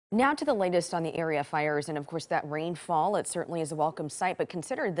Now to the latest on the area fires, and of course that rainfall, it certainly is a welcome sight, but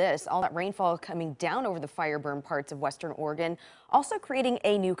consider this, all that rainfall coming down over the fire-burned parts of western Oregon, also creating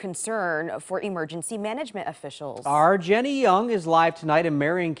a new concern for emergency management officials. Our Jenny Young is live tonight in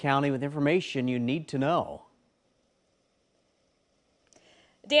Marion County with information you need to know.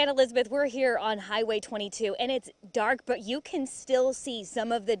 Dan, Elizabeth, we're here on Highway 22 and it's dark, but you can still see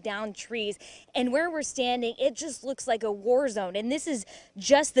some of the downed trees. And where we're standing, it just looks like a war zone. And this is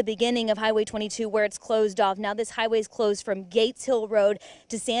just the beginning of Highway 22 where it's closed off. Now this highway is closed from Gates Hill Road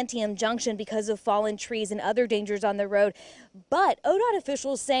to Santiam Junction because of fallen trees and other dangers on the road. But ODOT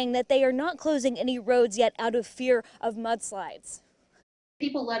officials saying that they are not closing any roads yet out of fear of mudslides.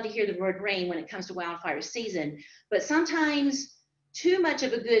 People love to hear the word rain when it comes to wildfire season, but sometimes too much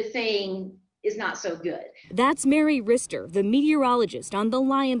of a good thing is not so good. That's Mary Rister, the meteorologist on the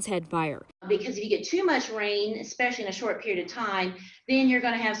Lionshead fire. Because if you get too much rain, especially in a short period of time, then you're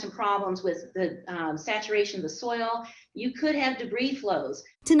going to have some problems with the saturation of the soil. You could have debris flows.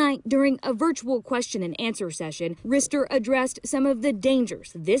 Tonight, during a virtual question and answer session, Rister addressed some of the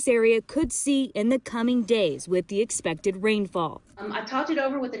dangers this area could see in the coming days with the expected rainfall. I've talked it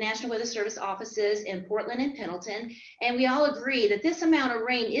over with the National Weather Service offices in Portland and Pendleton, and we all agree that this amount of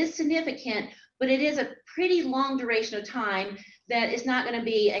rain is significant, but it is a pretty long duration of time that is not going to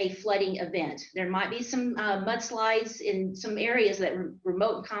be a flooding event. There might be some mudslides in some areas that are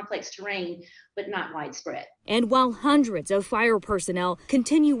remote and complex terrain, but not widespread. And while hundreds of fire personnel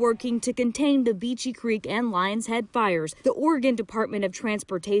continue working to contain the Beachie Creek and Lionshead fires, the Oregon Department of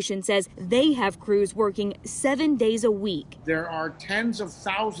Transportation says they have crews working 7 days a week. There are tens of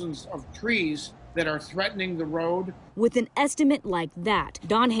thousands of trees that are threatening the road. With an estimate like that,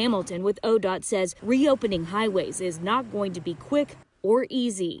 Don Hamilton with ODOT says reopening highways is not going to be quick or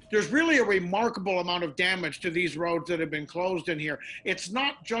easy. There's really a remarkable amount of damage to these roads that have been closed in here. It's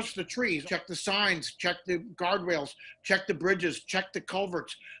not just the trees. Check the signs, check the guardrails, check the bridges, check the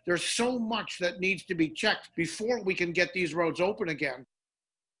culverts. There's so much that needs to be checked before we can get these roads open again.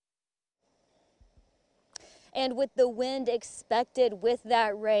 And with the wind expected with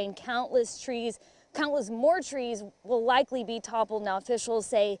that rain, countless more trees will likely be toppled. Now officials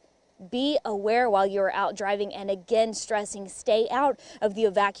say be aware while you're out driving, and again stressing stay out of the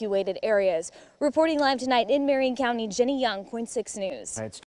evacuated areas. Reporting live tonight in Marion County, Jenny Young, Point 6 News.